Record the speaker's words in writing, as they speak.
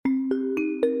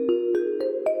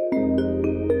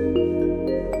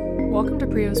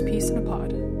PRIO's Peace in a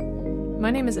Pod.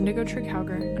 My name is Indigo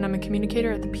Trigg-Hauger, and I'm a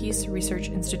communicator at the Peace Research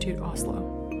Institute Oslo.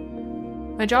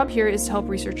 My job here is to help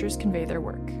researchers convey their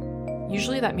work.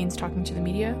 Usually that means talking to the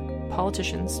media,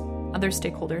 politicians, other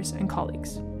stakeholders, and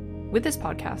colleagues. With this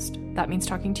podcast, that means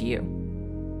talking to you.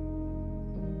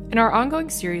 In our ongoing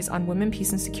series on women,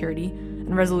 peace, and security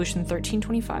and Resolution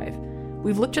 1325,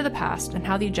 we've looked to the past and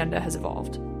how the agenda has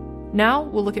evolved. Now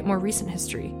we'll look at more recent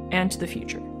history and to the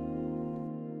future.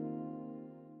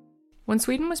 When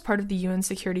Sweden was part of the UN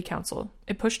Security Council,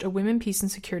 it pushed a women, peace,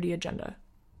 and security agenda.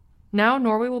 Now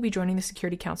Norway will be joining the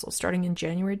Security Council starting in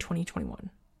January 2021.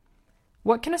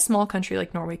 What can a small country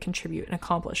like Norway contribute and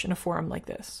accomplish in a forum like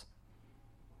this?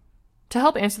 To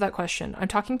help answer that question, I'm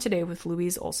talking today with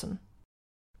Louise Olsen.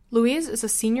 Louise is a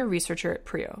senior researcher at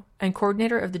PRIO and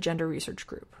coordinator of the Gender Research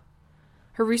Group.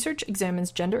 Her research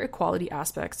examines gender equality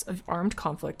aspects of armed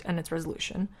conflict and its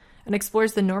resolution, and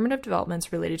explores the normative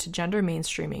developments related to gender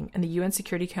mainstreaming and the UN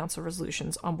Security Council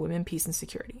resolutions on women, peace, and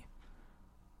security.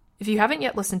 If you haven't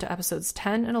yet listened to episodes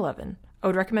 10 and 11, I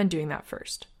would recommend doing that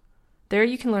first. There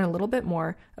you can learn a little bit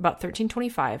more about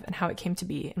 1325 and how it came to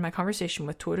be in my conversation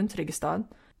with Torunn Tryggestad,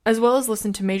 as well as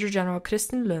listen to Major General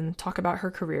Kristin Lund talk about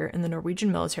her career in the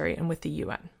Norwegian military and with the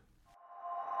UN.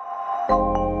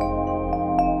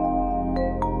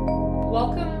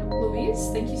 Welcome, Louise.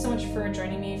 Thank you so much for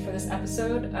joining me for this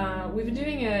episode. We've been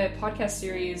doing a podcast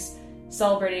series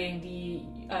celebrating the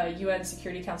UN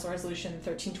Security Council Resolution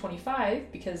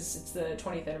 1325 because it's the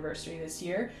 20th anniversary this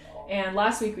year. And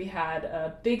last week we had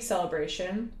a big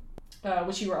celebration,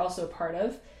 which you were also a part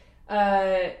of.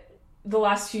 The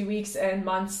last few weeks and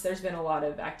months, there's been a lot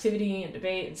of activity and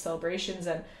debate and celebrations,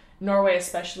 and Norway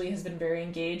especially has been very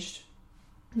engaged.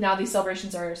 Now these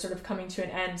celebrations are sort of coming to an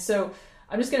end. So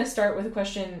I'm just going to start with a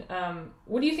question.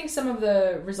 What do you think some of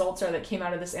the results are that came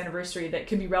out of this anniversary that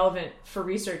could be relevant for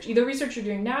research, either research you're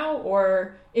doing now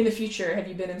or in the future? Have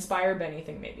you been inspired by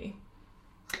anything maybe?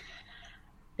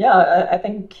 Yeah, I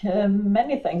think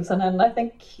many things. And then I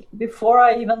think before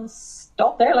I even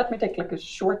start there, let me take like a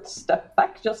short step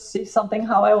back, just see something,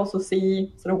 how I also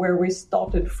see sort of where we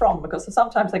started from, because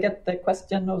sometimes I get the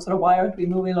question of sort of why aren't we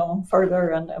moving along further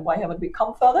and why haven't we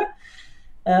come further?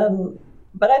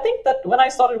 But I think that when I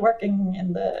started working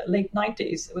in the late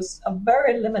 90s, it was a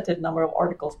very limited number of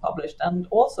articles published. And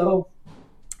also,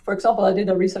 for example, I did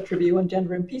a research review on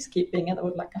gender and peacekeeping, and there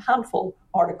was like a handful of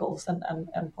articles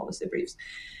and policy briefs.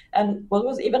 And what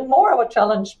was even more of a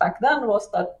challenge back then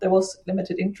was that there was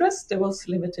limited interest, there was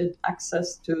limited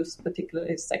access to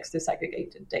particularly sex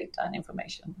disaggregated data and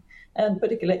information, and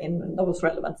particularly that was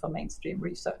relevant for mainstream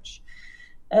research.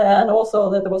 And also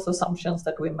that there was assumptions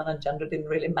that women and gender didn't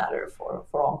really matter for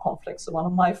armed conflicts. So one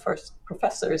of my first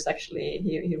professors, actually,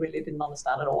 he really didn't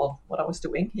understand at all what I was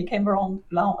doing. He came around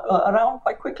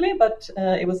quite quickly, but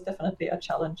it was definitely a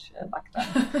challenge back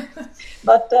then.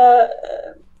 But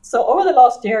so over the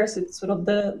last years, it's sort of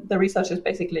the research has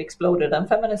basically exploded, and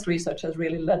feminist research has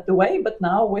really led the way. But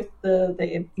now with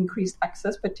the increased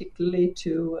access, particularly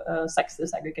to sex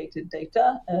disaggregated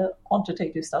data,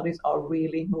 quantitative studies are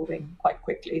really moving quite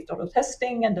quickly, sort of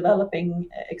testing and developing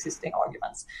existing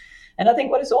arguments. And I think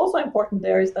what is also important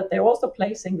there is that they're also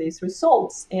placing these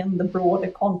results in the broader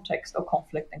context of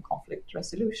conflict and conflict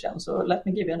resolution. So let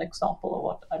me give you an example of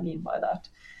what I mean by that.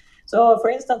 So, for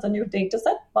instance, a new data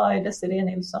set by Desiree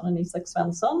Nilsson and Isak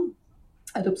Svensson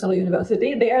at Uppsala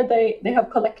University, there they have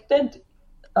collected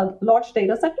a large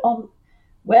data set on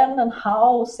when and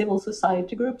how civil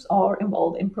society groups are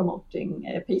involved in promoting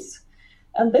peace.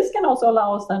 And this can also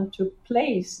allow us then to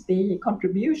place the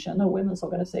contribution of women's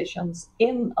organizations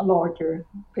in a larger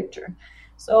picture.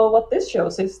 So what this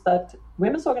shows is that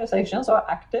women's organizations are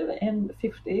active in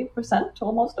 50%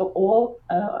 almost of all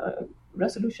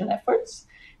resolution efforts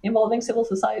involving civil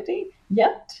society.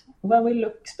 Yet, when we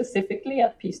look specifically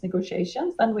at peace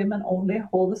negotiations, then women only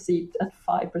hold a seat at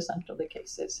 5% of the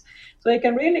cases. So it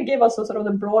can really give us a sort of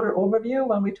the broader overview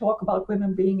when we talk about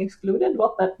women being excluded,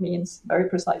 what that means very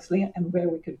precisely, and where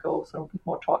we could go sort of with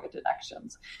more targeted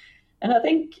actions. And I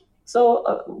think,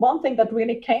 so one thing that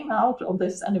really came out of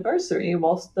this anniversary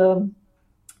was the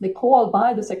call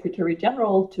by the Secretary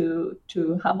General to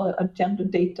have a gender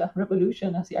data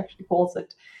revolution, as he actually calls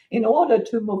it, in order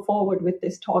to move forward with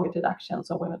this targeted actions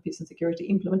on women, peace and security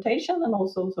implementation, and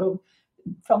also sort of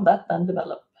from that then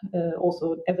develop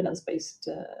also evidence-based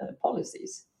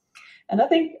policies. And I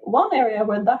think one area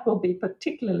where that will be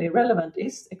particularly relevant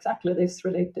is exactly this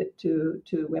related to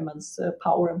women's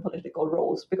power and political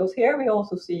roles, because here we're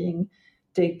also seeing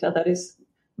data that is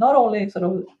not only sort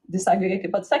of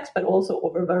disaggregated by sex, but also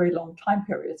over very long time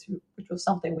periods, which was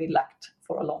something we lacked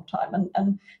for a long time.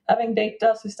 And having data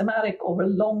systematic over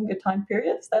longer time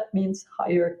periods, that means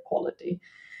higher quality.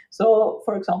 So,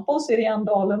 for example, Sirian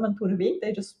Dalum and Tore Vik,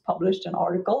 they just published an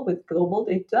article with global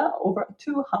data over a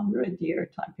 200-year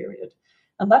time period.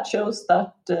 And that shows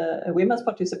that women's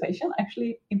participation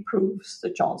actually improves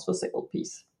the chance for civil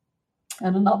peace.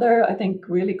 And another, I think,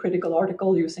 really critical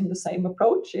article using the same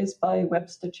approach is by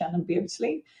Webster, Chen, and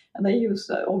Beardsley. And they use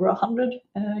over a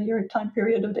 100-year time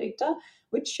period of data,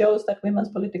 which shows that women's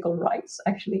political rights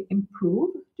actually improve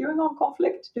during armed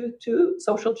conflict due to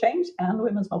social change and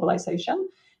women's mobilization.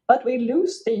 But we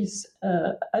lose these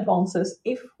advances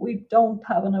if we don't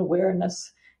have an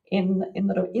awareness in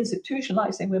sort of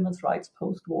institutionalizing women's rights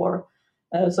post-war.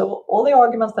 So all the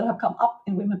arguments that have come up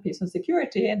in Women, Peace and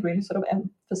Security, and really sort of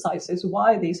emphasizes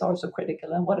why these are so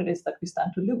critical and what it is that we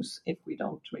stand to lose if we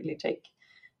don't really take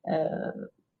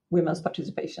women's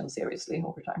participation seriously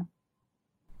over time.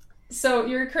 So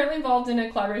you're currently involved in a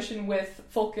collaboration with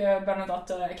Folke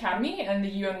Bernadotte Academy and the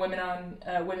UN Women on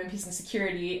Women, Peace and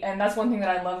Security. And that's one thing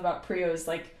that I love about PRIO is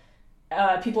like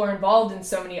people are involved in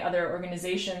so many other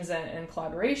organizations and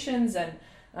collaborations and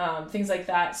things like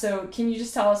that. So can you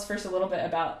just tell us first a little bit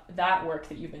about that work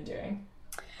that you've been doing?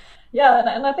 Yeah,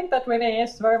 and I think that really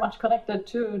is very much connected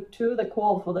to the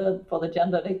call for the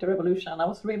gender data revolution. I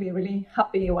was really, really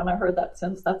happy when I heard that,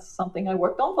 since that's something I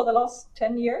worked on for the last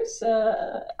 10 years.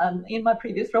 And in my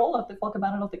previous role at the Folke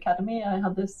Bernadotte Academy, I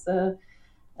had this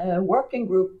working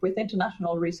group with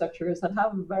international researchers that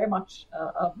have very much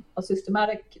a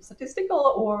systematic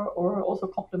statistical or also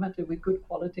complemented with good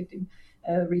qualitative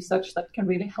research that can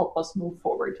really help us move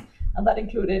forward. And that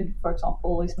included, for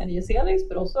example, Ismene Yeselis,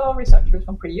 but also researchers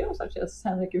from PRIO, such as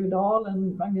Henrik Udal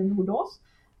and Ragnhild Nordås,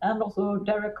 and also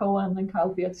Derek Cohen and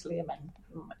Kyle Beardsley, and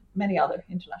many other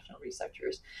international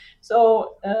researchers.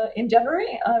 So in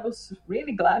January, I was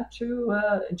really glad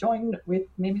to join with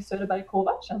Mimi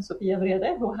Söderberg-Kovacs and Sofia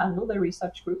Vrede, who handle the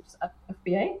research groups at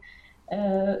FBA.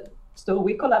 So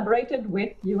we collaborated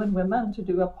with UN Women to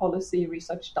do a policy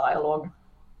research dialogue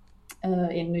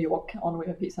in New York on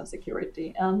women, peace and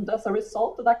security. And as a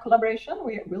result of that collaboration,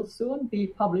 we will soon be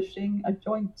publishing a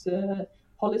joint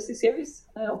policy series,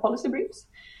 policy briefs,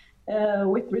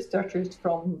 with researchers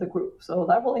from the group. So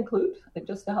that will include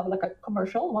just to have like a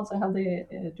commercial once I have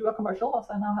do a commercial once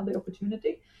I now have the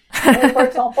opportunity. For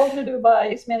example, to do by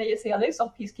Ismene Yeselis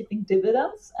on peacekeeping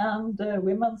dividends and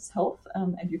women's health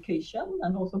and education,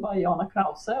 and also by Jana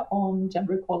Krause on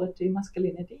gender equality,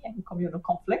 masculinity, and communal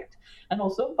conflict, and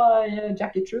also by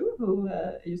Jackie True, who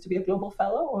used to be a global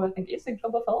fellow, or I think is a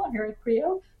global fellow here at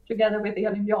PRIO, together with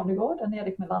Elin Bjarnegård and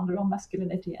Erik Melander on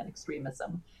masculinity and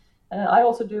extremism. I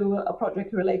also do a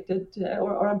project related,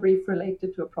 or a brief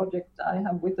related to a project I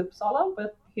have with Uppsala,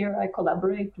 but here I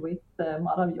collaborate with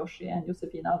Marav Yoshi and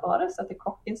Josefina Alvarez at the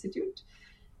Kroc Institute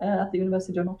at the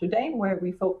University of Notre Dame, where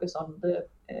we focus on the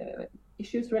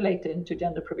issues related to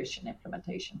gender provision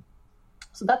implementation.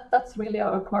 So that's really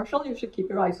our commercial. You should keep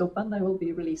your eyes open. They will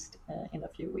be released in a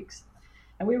few weeks.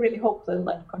 And we really hope they'll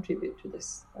then contribute to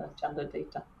this gender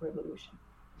data revolution.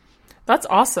 That's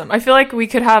awesome. I feel like we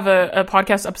could have a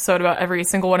podcast episode about every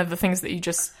single one of the things that you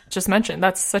just mentioned.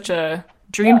 That's such a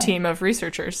dream team of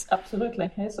researchers.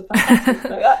 Absolutely. It's a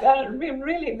fantastic. I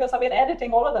really, because I've been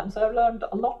editing all of them, so I've learned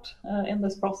a lot in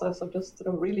this process of just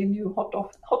sort of really new hot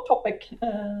topic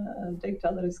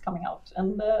data that is coming out.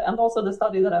 And also the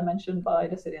study that I mentioned by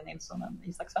Desiree Nilsson and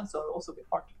Isak Svensson will also be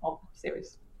part of the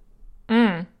series.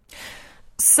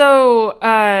 So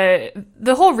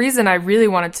the whole reason I really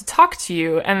wanted to talk to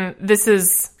you, and this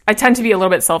is, I tend to be a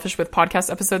little bit selfish with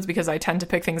podcast episodes because I tend to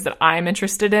pick things that I'm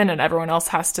interested in and everyone else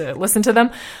has to listen to them,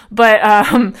 but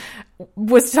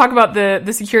was to talk about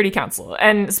the Security Council,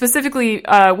 and specifically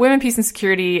women, peace and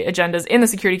security agendas in the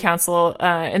Security Council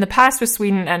in the past with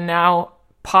Sweden and now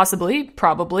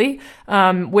probably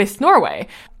with Norway.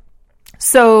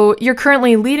 So you're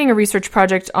currently leading a research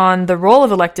project on the role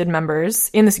of elected members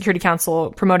in the Security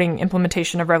Council, promoting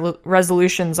implementation of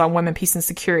resolutions on women, peace, and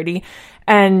security.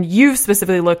 And you've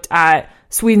specifically looked at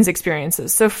Sweden's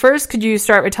experiences. So first, could you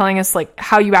start by telling us like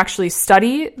how you actually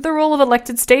study the role of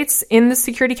elected states in the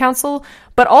Security Council,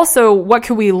 but also what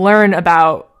could we learn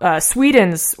about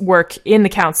Sweden's work in the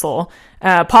Council,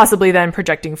 possibly then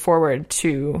projecting forward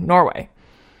to Norway?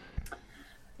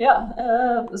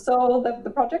 Yeah, so the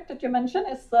project that you mentioned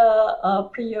is the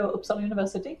PRIO Uppsala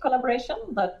University collaboration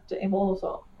that involves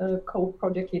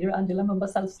co-project leader Angela Mumba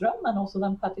Sällström and also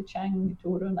then Patty Chang,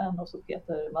 Torun, and also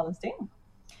Peter Wallenstein.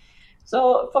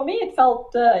 So for me, it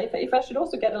felt, if I should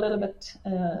also get a little bit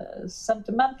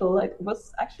sentimental, it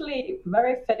was actually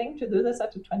very fitting to do this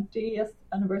at the 20th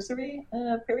anniversary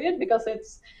period, because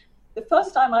it's the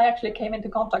first time I actually came into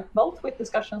contact both with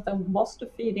discussions that was to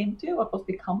feed into what was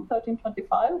become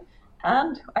 1325,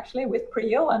 and actually with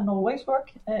PRIO and Norway's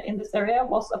work in this area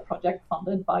was a project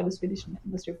funded by the Swedish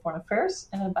Ministry of Foreign Affairs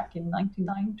back in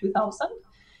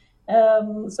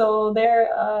 1999-2000. So there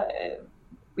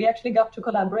we actually got to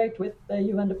collaborate with the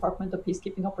UN Department of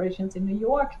Peacekeeping Operations in New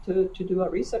York to do a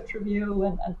research review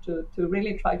and to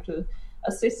really try to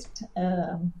assist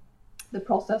the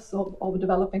process of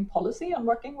developing policy and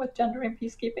working with gender in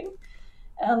peacekeeping.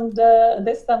 And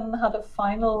this then had a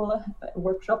final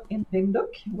workshop in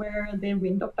Windhoek, where the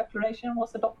Windhoek Declaration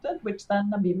was adopted, which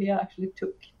then Namibia actually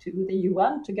took to the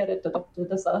UN to get it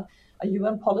adopted as a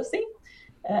UN policy.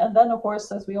 And then, of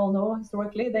course, as we all know,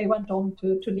 historically, they went on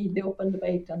to lead the open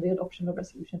debate and the adoption of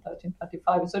Resolution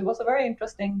 1325. So it was very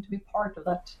interesting to be part of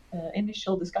that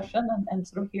initial discussion and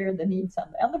sort of hear the needs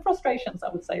and the frustrations, I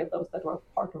would say, of those that were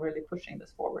part of really pushing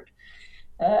this forward.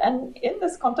 And in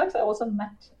this context, I also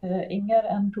met Inger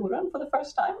and Torunn for the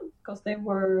first time, because they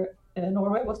were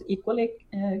Norway was equally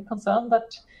concerned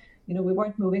that we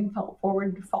weren't moving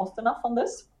forward fast enough on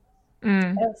this.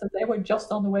 So they were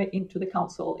just on the way into the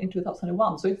council in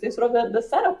 2001. So it's sort of the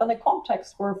setup and the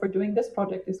context for doing this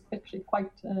project is actually quite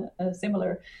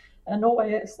similar.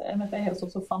 Norway's MFA has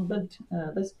also funded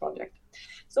this project.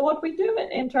 So what we do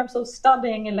in terms of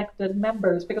studying elected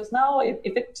members, because now if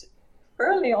it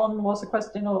early on was a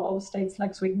question of states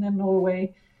like Sweden and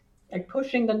Norway, like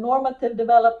pushing the normative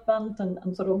development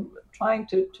and sort of trying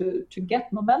to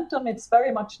get momentum, it's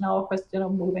very much now a question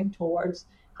of moving towards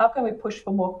how can we push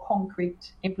for more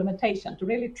concrete implementation to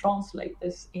really translate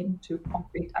this into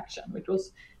concrete action, which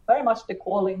was very much the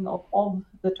calling of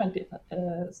the 20th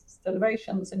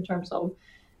celebrations in terms of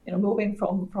moving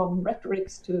from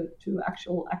rhetorics to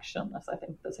actual action, as I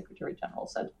think the Secretary General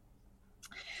said.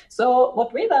 So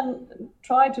what we then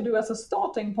tried to do as a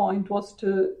starting point was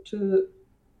to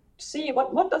see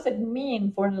what does it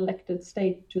mean for an elected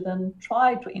state to then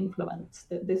try to implement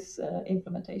this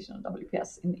implementation of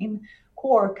WPS in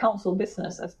core council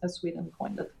business, as Sweden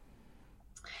coined it.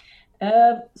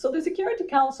 So the Security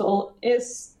Council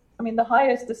is, the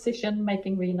highest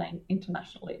decision-making arena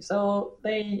internationally. So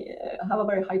they have a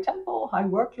very high tempo, high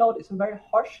workload. It's a very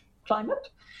harsh climate,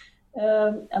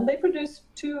 and they produce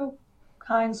two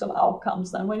kinds of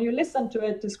outcomes. And when you listen to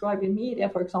it described in media,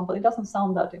 for example, it doesn't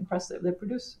sound that impressive. They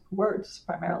produce words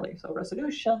primarily, so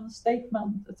resolutions,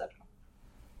 statements, etc.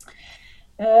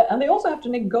 And they also have to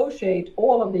negotiate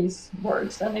all of these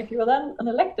words. And if you are then an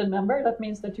elected member, that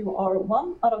means that you are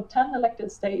 1 out of 10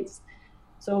 elected states.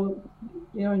 So,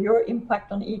 your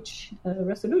impact on each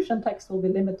resolution text will be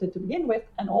limited to begin with.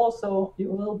 And also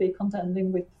you will be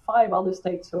contending with 5 other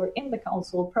states who are in the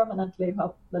council permanently, who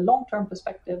have the long-term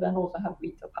perspective and also have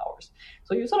veto powers.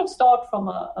 So you sort of start from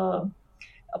a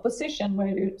position where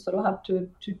you sort of have to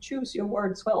choose your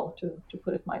words well, to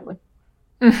put it mildly.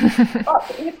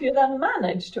 But if you then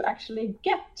manage to actually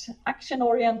get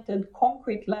action-oriented,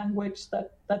 concrete language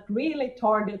that really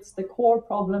targets the core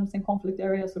problems in conflict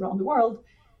areas around the world,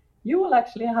 you will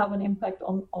actually have an impact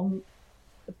on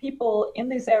the people in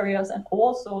these areas and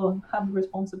also have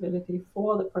responsibility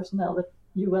for the personnel that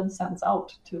UN sends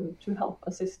out to help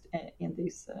assist in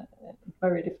these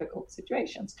very difficult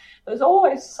situations. There's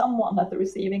always someone at the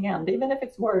receiving end, even if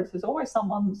it's words, there's always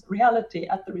someone's reality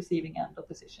at the receiving end of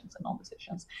decisions and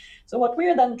non-decisions. So what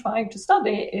we're then trying to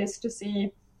study is to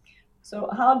see, so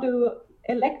how do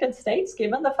elected states,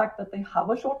 given the fact that they have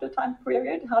a shorter time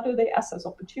period, how do they assess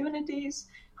opportunities?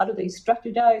 How do they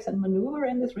strategize and maneuver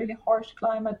in this really harsh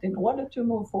climate in order to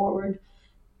move forward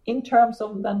in terms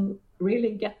of then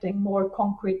really getting more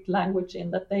concrete language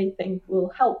in that they think will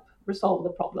help resolve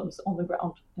the problems on the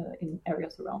ground in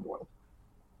areas around the world?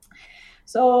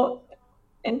 So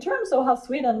in terms of how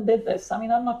Sweden did this, I'm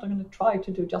not going to try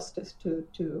to do justice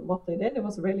to what they did. It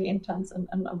was a really intense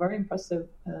and a very impressive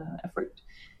effort.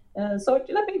 So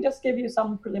let me just give you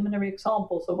some preliminary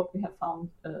examples of what we have found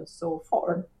so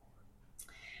far.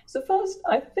 So first,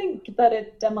 I think that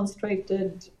it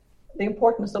demonstrated the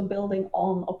importance of building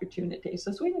on opportunities.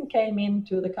 So Sweden came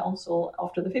into the council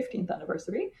after the 15th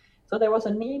anniversary. So there was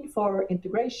a need for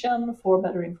integration, for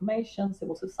better information,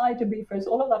 civil society briefers.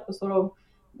 All of that was sort of,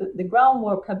 the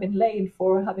groundwork had been laid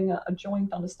for having a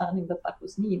joint understanding that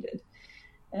was needed.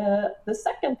 The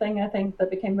second thing I think that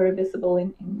became very visible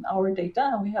in our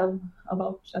data, and we have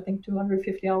about,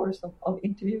 250 hours of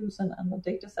interviews and a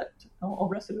data set of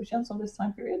resolutions of this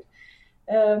time period,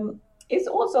 is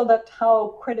also that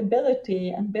how credibility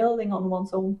and building on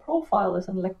one's own profile as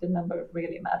an elected member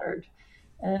really mattered.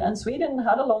 And Sweden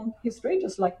had a long history,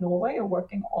 just like Norway, of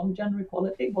working on gender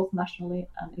equality, both nationally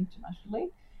and internationally.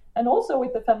 And also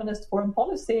with the feminist foreign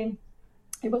policy,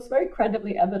 it was very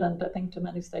credibly evident, I think, to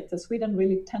many states that Sweden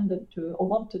really tended to, or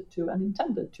wanted to, and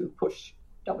intended to push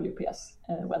WPS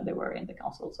when they were in the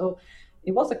council. So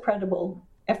it was a credible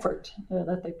effort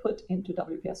that they put into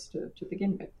WPS to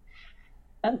begin with.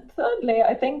 And thirdly,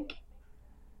 I think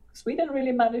Sweden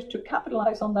really managed to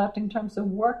capitalize on that in terms of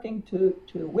working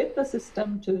with the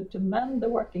system, to mend the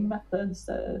working methods,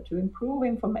 to improve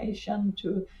information,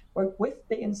 to work with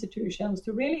the institutions,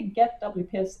 to really get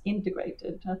WPS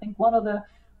integrated. I think one of the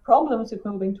problems with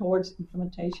moving towards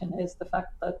implementation is the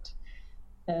fact that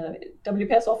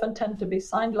WPS often tend to be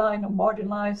sidelined or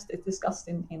marginalized. It's discussed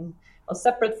in a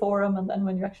separate forum, and then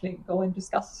when you actually go and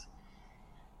discuss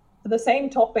the same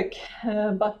topic,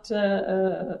 but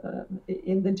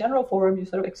in the general forum, you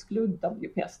sort of exclude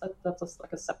WPS. That's just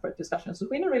like a separate discussion. So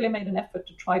Sweden really made an effort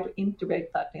to try to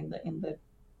integrate that in the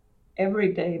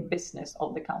everyday business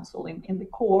of the council, in the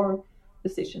core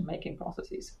decision-making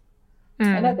processes.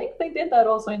 And I think they did that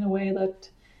also in a way that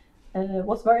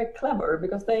was very clever,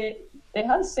 because they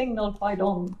had signaled quite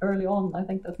early on. I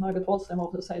think that Margot Wallström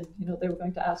also said, they were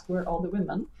going to ask where are the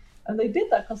women, and they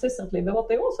did that consistently. But what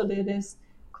they also did is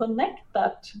connect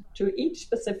that to each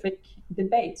specific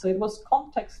debate. So it was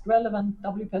context-relevant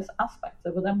WPS aspects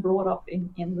that were then brought up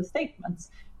in the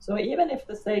statements. So even if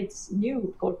the states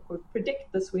knew or could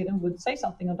predict that Sweden would say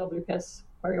something on WPS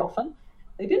very often,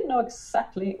 they didn't know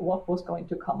exactly what was going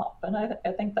to come up. And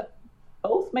I think that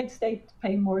both made states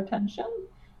pay more attention,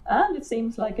 and it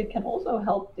seems like it can also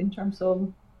help in terms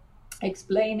of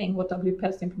explaining what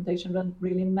WPS implementation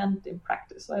really meant in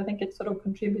practice. So I think it sort of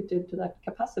contributed to that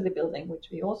capacity building, which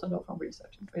we also know from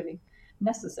research is really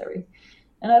necessary.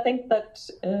 And I think that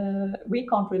we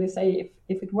can't really say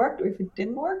if it worked or if it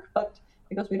didn't work, but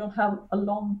because we don't have a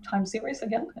long time series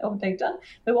again of data.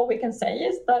 But what we can say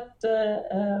is that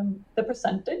the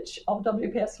percentage of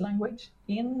WPS language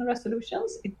in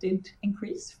resolutions, it did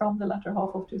increase from the latter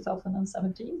half of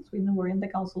 2017. Sweden were in the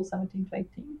council 17 to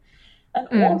 18.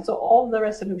 And also all the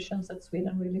resolutions that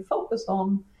Sweden really focused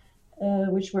on,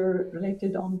 which were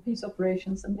related on peace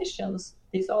operations and missions,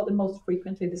 these are the most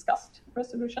frequently discussed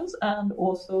resolutions, and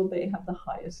also they have the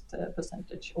highest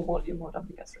percentage or volume of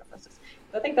WPS references.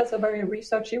 So I think that's a very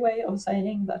researchy way of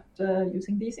saying that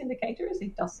using these indicators,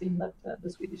 it does seem that the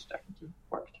Swedish strategy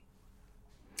worked.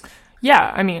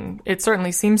 Yeah, I mean, it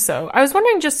certainly seems so. I was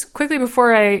wondering, just quickly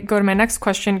before I go to my next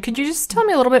question, could you just tell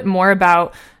me a little bit more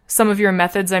about some of your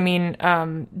methods? I mean,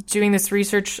 doing this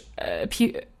research,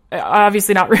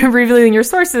 obviously not revealing your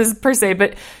sources per se,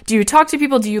 but do you talk to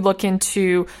people? Do you look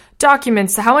into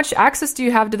documents? How much access do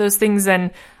you have to those things?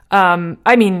 And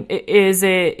I mean, is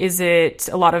it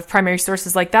a lot of primary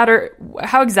sources like that, or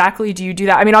how exactly do you do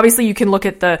that? I mean, obviously you can look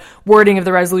at the wording of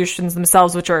the resolutions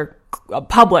themselves, which are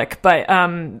public, but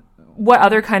what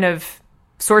other kind of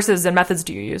sources and methods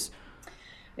do you use?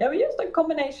 Yeah, we used a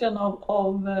combination of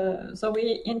so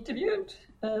we interviewed,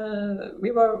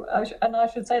 and I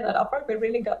should say that upfront we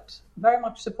really got very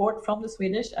much support from the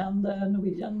Swedish and the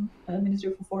Norwegian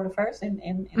Ministry for Foreign Affairs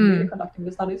in really conducting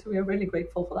the study, so we are really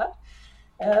grateful for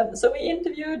that. So we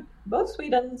interviewed both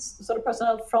Sweden's sort of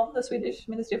personnel from the Swedish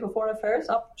Ministry for Foreign Affairs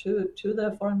up to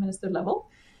the foreign minister level.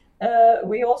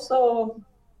 We also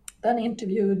then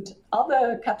interviewed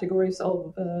other categories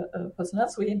of personnel.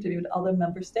 So we interviewed other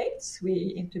member states, we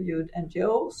interviewed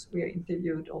NGOs, we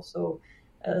interviewed also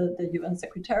the UN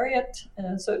Secretariat.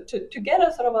 So to get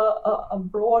a sort of a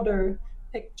broader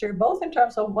picture, both in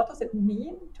terms of what does it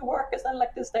mean to work as an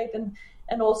elected state,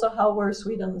 and also how were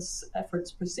Sweden's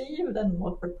efforts perceived, and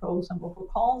what were pros and what were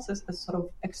cons as sort of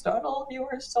external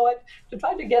viewers saw it, to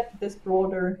try to get this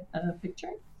broader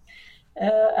picture.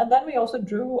 And then we also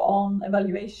drew on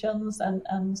evaluations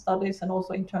and studies and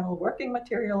also internal working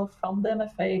material from the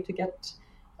MFA to get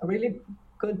a really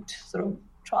good sort of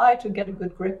try to get a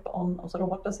good grip on sort of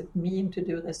what does it mean to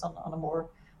do this on a more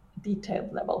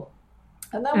detailed level.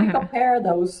 And then we compare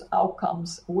those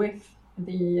outcomes with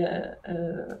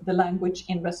the language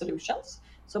in resolutions.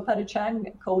 So Paddy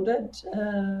Chang coded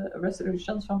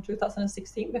resolutions from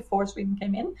 2016 before Sweden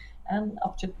came in, and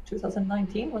up to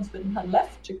 2019 when Sweden had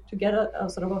left, to get a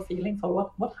sort of a feeling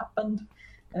for what happened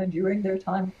during their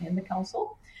time in the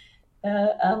council.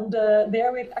 And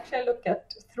there we actually look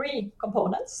at three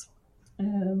components.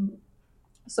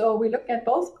 So we look at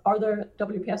both, are there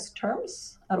WPS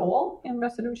terms at all in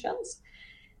resolutions?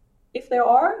 If there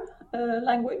are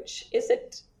language, is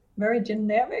it very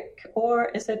generic, or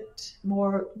is it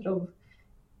more sort of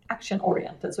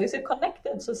action-oriented? So is it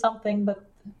connected to something that,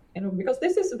 because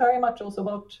this is very much also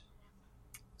about,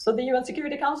 so the UN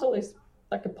Security Council is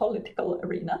like a political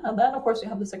arena. And then, of course, you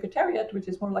have the Secretariat, which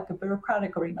is more like a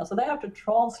bureaucratic arena. So they have to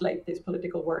translate these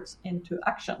political words into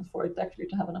action for it actually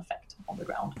to have an effect on the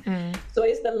ground. So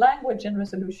is the language in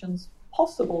resolutions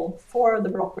possible for the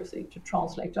bureaucracy to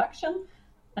translate to action?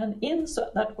 And in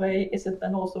that way, is it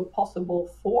then also possible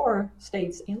for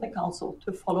states in the council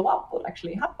to follow up what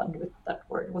actually happened with that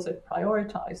word? Was it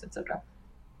prioritized, etc.?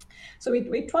 So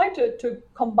we try to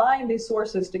combine these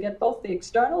sources to get both the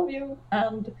external view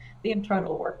and the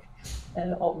internal work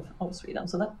of Sweden.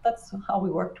 So that's how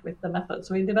we worked with the method.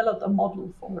 So we developed a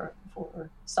model for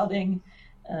studying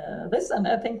this. And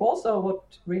I think also what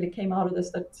really came out of this,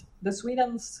 that the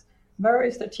Sweden's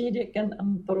very strategic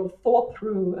and sort of thought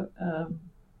through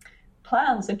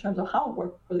plans in terms of how to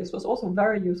work for this was also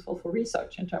very useful for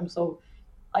research in terms of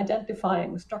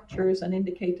identifying structures and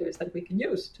indicators that we can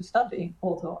use to study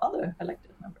also other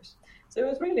elected members. So it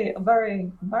was really a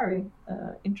very, very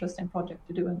interesting project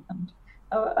to do. And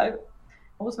I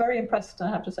was very impressed, I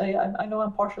have to say. I know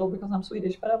I'm partial because I'm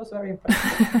Swedish, but I was very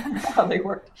impressed with how they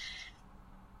worked.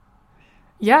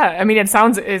 Yeah, I mean, it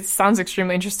sounds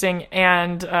extremely interesting,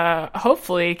 and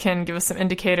hopefully can give us some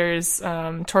indicators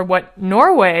toward what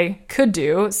Norway could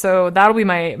do. So that'll be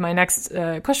my next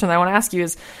question that I want to ask you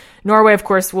is, Norway, of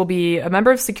course, will be a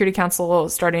member of Security Council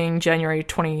starting January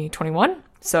 2021.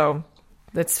 So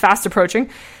that's fast approaching.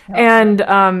 And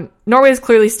Norway has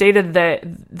clearly stated that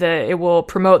it will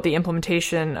promote the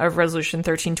implementation of Resolution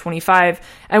 1325.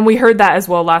 And we heard that as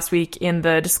well last week in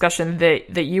the discussion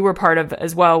that you were part of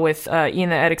as well with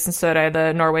Ine Eriksen Søreide,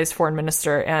 the Norway's foreign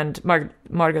minister, and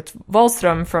Margot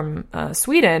Wallström from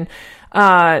Sweden.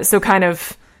 So kind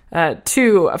of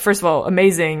two, first of all,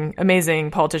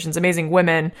 amazing politicians, amazing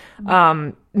women,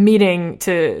 meeting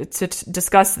to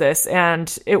discuss this.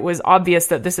 And it was obvious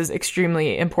that this is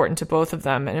extremely important to both of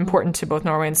them and important to both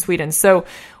Norway and Sweden. So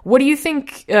what do you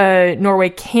think Norway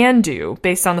can do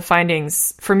based on the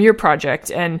findings from your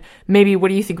project? And maybe what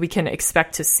do you think we can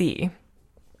expect to see?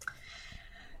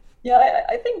 Yeah,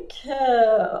 I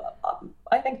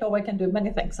think Norway can do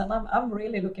many things, and I'm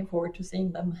really looking forward to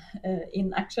seeing them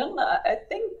in action. I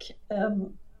think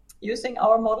using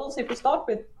our models, if we start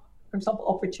with, for example,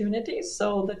 opportunities,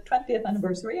 so the 20th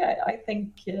anniversary, I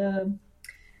think,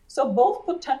 so both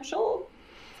potential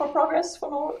for progress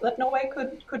that Norway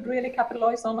could really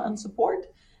capitalize on and support,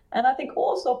 and I think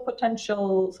also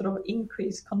potential sort of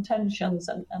increased contentions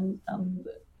and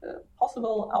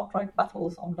possible outright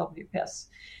battles on WPS.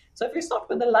 So if we start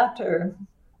with the latter,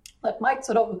 that might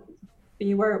sort of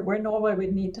be where Norway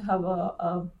would need to have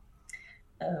a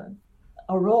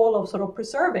role of sort of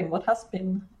preserving what has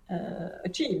been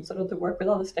achieved, sort of to work with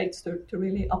other states to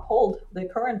really uphold the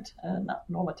current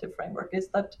normative framework, is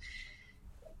that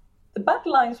the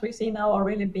battle lines we see now are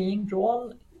really being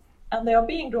drawn, and they are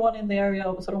being drawn in the area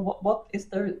of sort of what is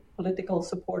their political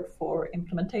support for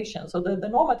implementation. So the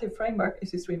normative framework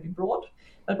is extremely broad,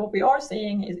 but what we are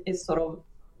seeing is sort of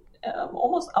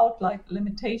almost outline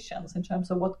limitations in terms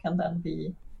of what can then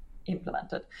be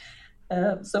implemented.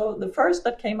 So the first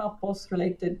that came up was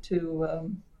related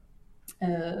to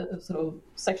sort of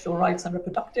sexual rights and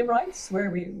reproductive rights, where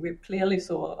we clearly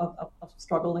saw a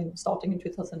struggle starting in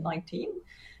 2019.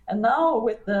 And now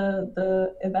with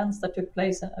the events that took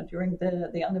place during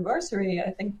the anniversary,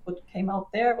 I think what came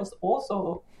out there was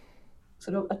also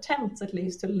sort of attempts at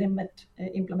least to limit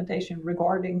implementation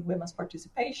regarding women's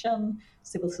participation,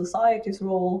 civil society's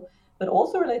role, but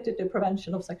also related to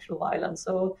prevention of sexual violence.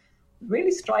 So really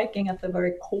striking at the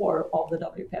very core of the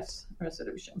WPS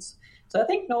resolutions. So I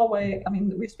think Norway, I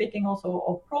mean, we're speaking also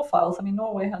of profiles. I mean,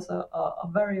 Norway has a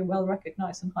very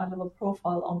well-recognized and high-level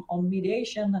profile on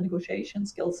mediation and negotiation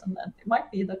skills, and it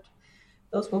might be that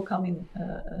those will come in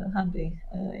handy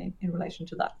in relation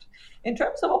to that. In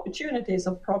terms of opportunities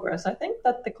of progress, I think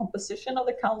that the composition of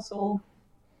the council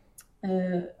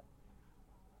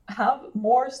have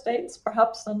more states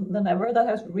perhaps than ever that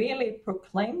has really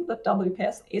proclaimed that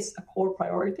WPS is a core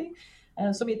priority.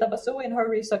 Sumita Basu, in her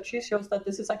research, she shows that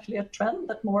this is actually a trend,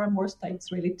 that more and more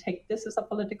states really take this as a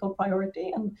political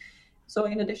priority. And so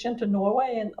in addition to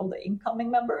Norway and of the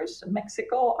incoming members,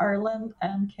 Mexico, Ireland,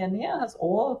 and Kenya has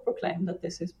all proclaimed that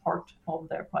this is part of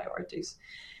their priorities.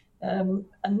 And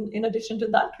in addition to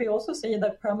that, we also see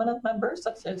that permanent members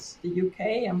such as the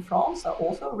UK and France are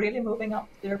also really moving up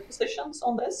their positions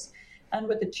on this. And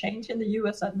with the change in the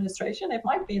US administration, it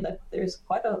might be that there's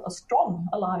quite a strong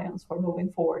alliance for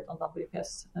moving forward on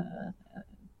WPS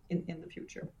in the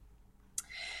future.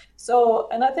 So,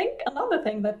 and I think another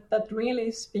thing that really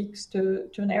speaks to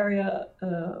an area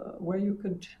where you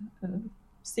could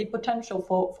see potential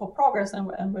for progress,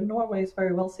 and where Norway is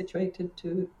very well situated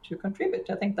to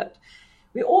contribute. I think that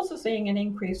we're also seeing an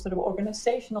increased sort of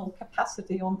organizational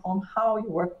capacity on how you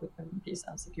work with peace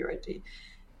and security.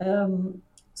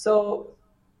 So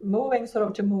moving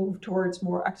towards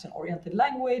more action-oriented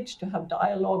language, to have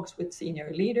dialogues with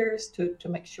senior leaders, to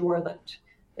make sure that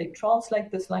they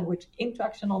translate this language into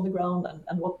action on the ground,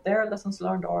 and what their lessons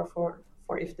learned are for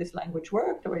if this language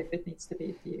worked or if it needs to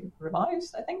be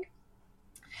revised, I think.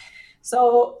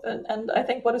 So, and I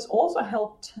think what has also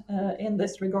helped in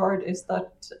this regard is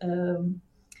that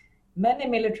many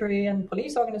military and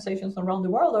police organizations around the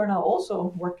world are now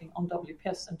also working on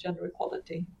WPS and gender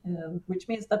equality, which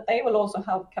means that they will also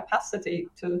have capacity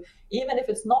to, even if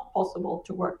it's not possible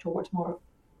to work towards more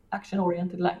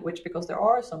action-oriented language because there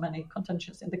are so many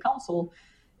contentions in the council,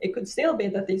 it could still be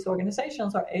that these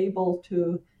organizations are able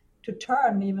to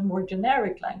turn even more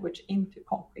generic language into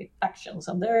concrete actions.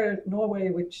 And there, Norway,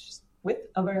 which with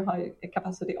a very high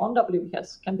capacity on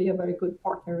WPS, can be a very good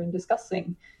partner in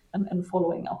discussing and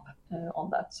following up on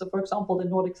that. So, for example, the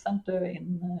Nordic Center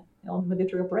on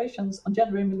military operations, on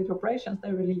gender in military operations,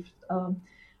 they released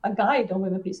a guide on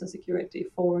women, peace and security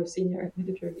for senior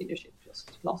military leadership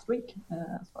just last week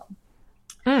as well.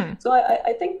 So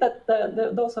I think that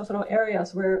those are sort of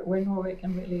areas where Norway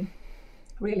can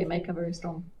really make a very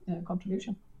strong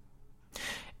contribution.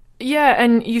 Yeah,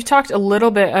 and you've touched a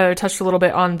little bit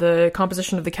on the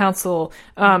composition of the council,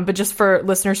 but just for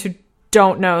listeners who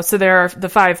don't know, so there are the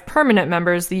 5 permanent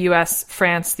members: the US,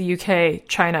 France, the UK,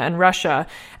 China, and Russia.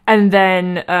 And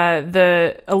then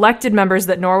the elected members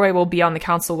that Norway will be on the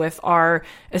council with are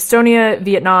Estonia,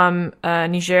 Vietnam,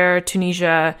 Niger,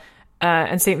 Tunisia,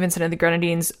 and St. Vincent and the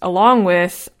Grenadines, along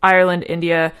with Ireland,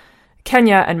 India,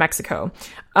 Kenya, and Mexico.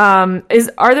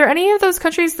 Are there any of those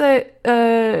countries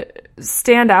that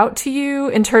stand out to you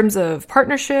in terms of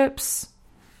partnerships?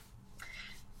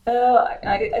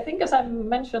 I think, as I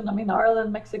mentioned,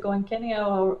 Ireland, Mexico, and Kenya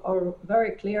are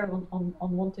very clear on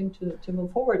wanting to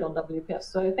move forward on WPS.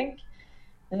 So I think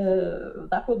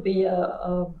that would be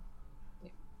a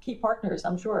key partners,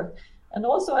 I'm sure. And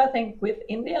also, I think with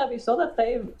India, we saw that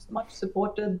they much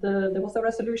supported there was a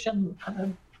resolution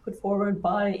put forward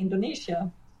by Indonesia,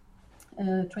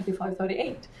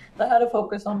 2538, that had a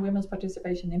focus on women's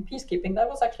participation in peacekeeping. That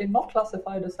was actually not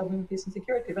classified as a women, peace and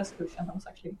security resolution. That was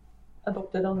actually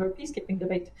adopted under a peacekeeping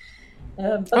debate.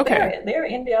 But okay. there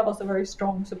India was a very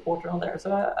strong supporter on there.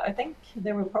 So I think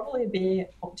there will probably be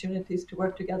opportunities to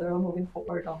work together on moving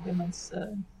forward on women's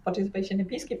participation in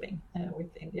peacekeeping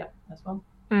with India as well.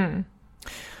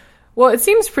 Well, it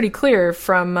seems pretty clear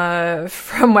from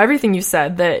everything you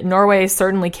said that Norway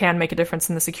certainly can make a difference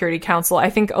in the Security Council. I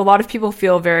think a lot of people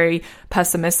feel very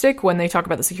pessimistic when they talk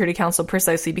about the Security Council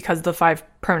precisely because of the 5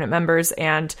 permanent members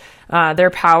and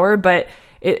their power, but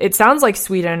it sounds like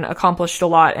Sweden accomplished a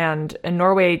lot, and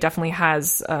Norway definitely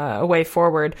has a way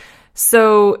forward.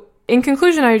 So in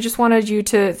conclusion, I just wanted you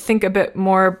to think a bit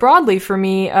more broadly for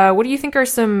me. What do you think are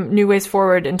some new ways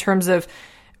forward in terms of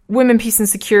women, peace, and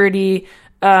security,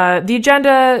 the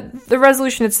agenda, the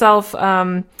resolution itself,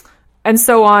 and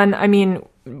so on? I mean,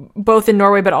 both in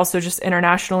Norway, but also just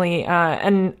internationally.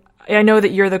 And I know that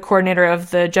you're the coordinator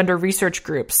of the gender research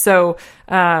group. So,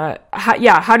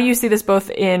 how do you see this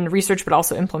both in research but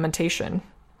also implementation?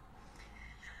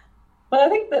 Well, I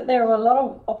think that there were a lot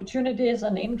of opportunities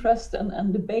and interest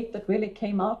and debate that really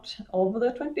came out over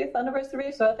the 20th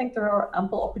anniversary. So I think there are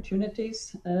ample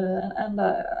opportunities. And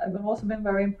I've also been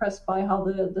very impressed by how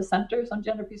the Centers on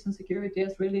Gender, Peace and Security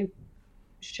has really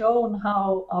shown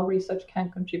how our research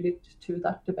can contribute to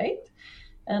that debate.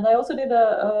 And I also did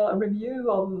a review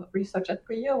of research at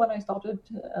PRIO when I started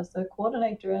as a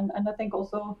coordinator. And I think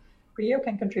also PRIO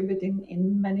can contribute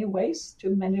in many ways to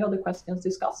many other questions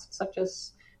discussed, such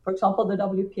as, for example, the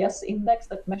WPS index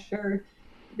that measure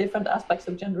different aspects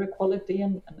of gender equality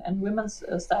and women's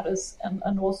status,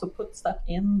 and also puts that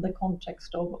in the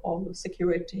context of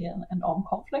security and armed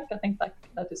conflict. I think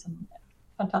that is a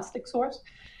fantastic source.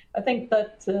 I think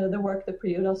that the work that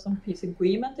PRIO does on peace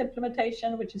agreement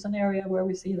implementation, which is an area where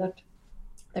we see that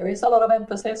there is a lot of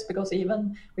emphasis, because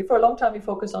even for a long time we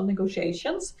focused on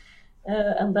negotiations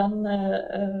and then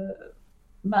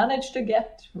managed to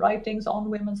get writings on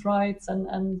women's rights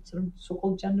and sort of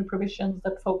so-called gender provisions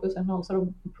that focus on sort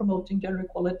of promoting gender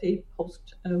equality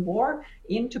post-war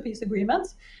into peace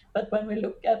agreements. But when we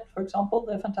look at, for example,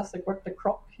 the fantastic work the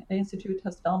Kroc Institute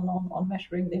has done on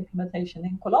measuring the implementation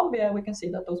in Colombia, we can see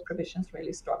that those provisions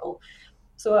really struggle.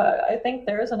 So I think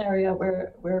there is an area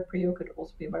where PRIO could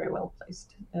also be very well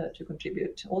placed to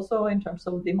contribute, also in terms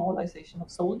of demoralization of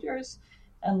soldiers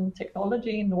and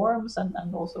technology, norms,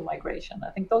 and also migration. I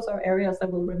think those are areas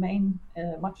that will remain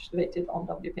much debated on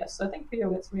WPS. So I think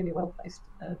PRIO is really well placed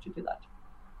to do that.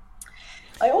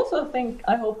 I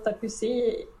hope that we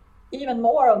see even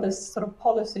more of this sort of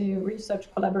policy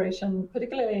research collaboration,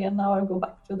 particularly, and now I go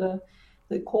back to the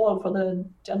call for the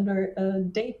gender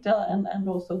data and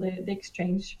also the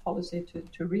exchange policy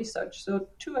to research. So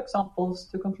 2 examples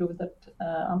to conclude that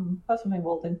I'm personally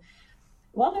involved in.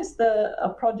 One is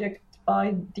a project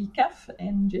by DCAF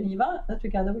in Geneva,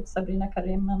 together with Sabrina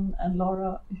Karim and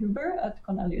Laura Huber at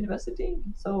Cornell University,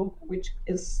 so which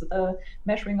is the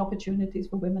Measuring Opportunities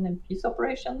for Women in Peace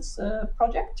Operations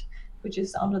project, which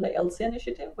is under the ELSI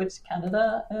initiative, which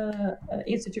Canada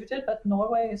instituted, but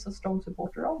Norway is a strong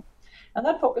supporter of. And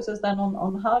that focuses then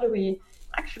on how do we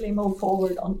actually move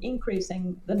forward on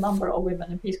increasing the number of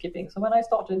women in peacekeeping. So when I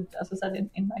started, as I said,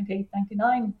 in 98,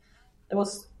 99, there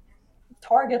was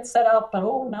targets set up, and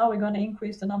now we're going to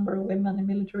increase the number of women in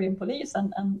military and police,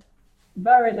 and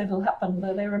very little happened.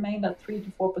 They remained at 3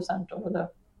 to 4% over the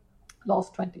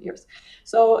last 20 years.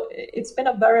 So it's been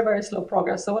a very, very slow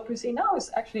progress. So what we see now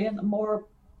is actually a more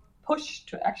push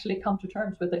to actually come to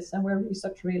terms with this, and where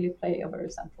research really play a very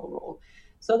central role.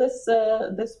 So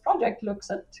this project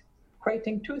looks at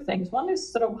creating 2 things. One is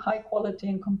sort of high quality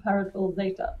and comparable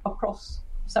data across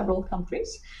several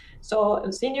countries. So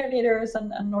senior leaders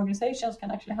and organizations can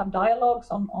actually have dialogues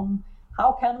on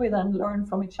how can we then learn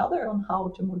from each other on how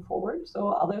to move forward. So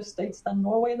other states than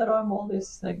Norway that are involved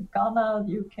is Ghana,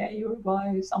 UK,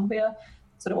 Uruguay, Zambia,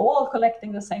 sort of all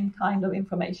collecting the same kind of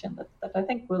information that I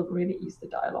think will really ease the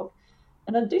dialogue.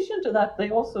 In addition to that, they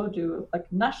also do like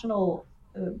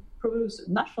produce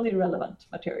nationally relevant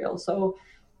material. So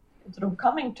sort of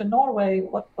coming to Norway,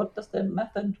 what does the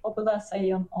method, what will that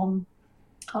say on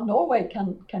how Norway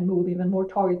can move even more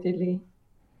targetedly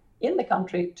in the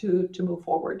country to move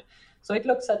forward? So it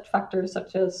looks at factors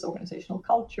such as organizational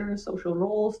culture, social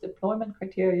roles, deployment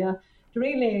criteria, to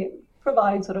really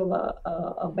provide sort of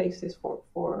a basis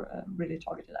for really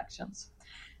targeted actions.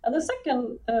 And the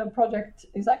second project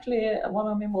is actually one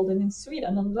I'm involved in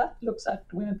Sweden, and that looks at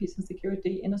women, peace and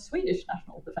security in a Swedish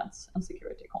national defense and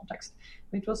security context,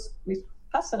 which was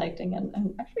fascinating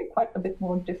and actually quite a bit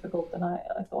more difficult than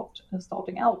I thought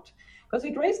starting out, because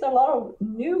it raised a lot of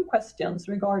new questions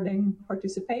regarding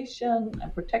participation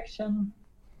and protection.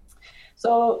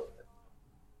 So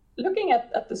looking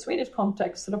at the Swedish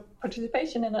context, sort of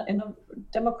participation in a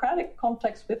democratic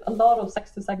context with a lot of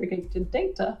sex disaggregated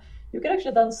data, you can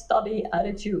actually then study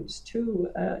attitudes to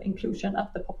inclusion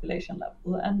at the population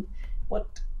level. And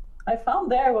what I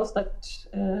found there was that,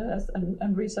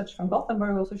 and research from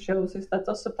Gothenburg also shows, is that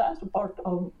a substantial part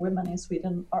of women in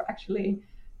Sweden are actually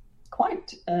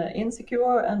quite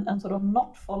insecure and sort of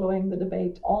not following the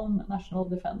debate on national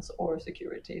defense or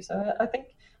security. So I think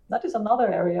that is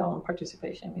another area on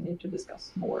participation we need to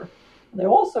discuss more. There are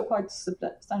also quite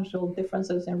substantial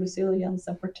differences in resilience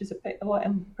and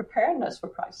preparedness for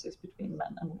crisis between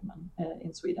men and women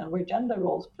in Sweden, where gender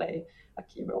roles play a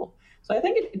key role. So I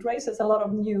think it raises a lot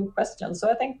of new questions. So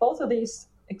I think both of these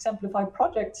exemplified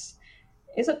projects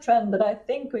is a trend that I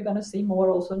think we're going to see more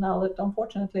also now that,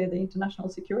 unfortunately, the international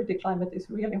security climate is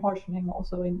really harshening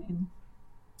also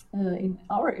in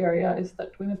our area, is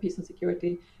that women, peace and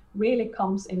security really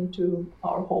comes into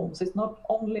our homes. It's not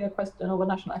only a question of a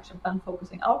national action plan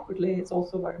focusing outwardly, it's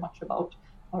also very much about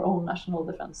our own national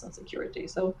defense and security.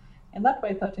 So in that way,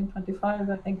 1325,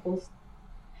 I think, will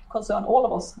concern all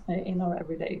of us in our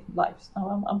everyday lives.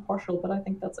 Now, I'm partial, but I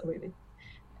think that's a really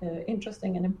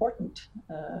interesting and important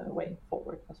way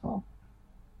forward as well.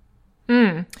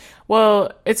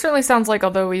 Well, it certainly sounds like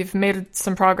although we've made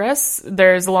some progress,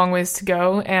 there's a long ways to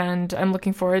go, and I'm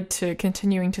looking forward to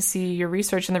continuing to see your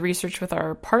research and the research with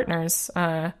our partners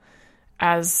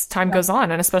as time goes on,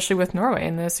 and especially with Norway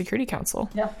and the Security Council.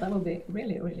 Yeah, that will be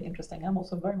really, really interesting. I'm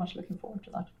also very much looking forward to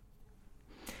that.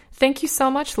 Thank you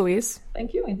so much, Louise.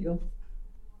 Thank you, Indigo.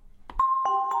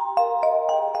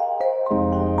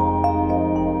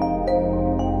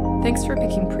 Thanks for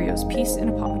picking PRIO's Peace in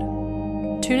a Pod.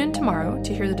 Tune in tomorrow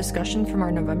to hear the discussion from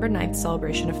our November 9th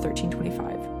celebration of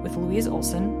 1325 with Louise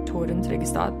Olsen, Torunn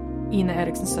Tregestad, Ina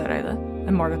Eriksen Søreide,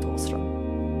 and Margot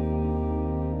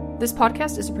Wallström. This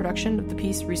podcast is a production of the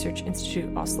Peace Research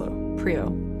Institute Oslo,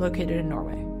 PRIO, located in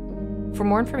Norway. For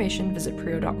more information, visit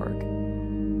prio.org.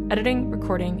 Editing,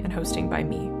 recording, and hosting by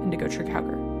me, Indigo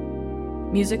Trygg-Hauger.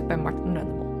 Music by Martin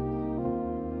Rønnebold.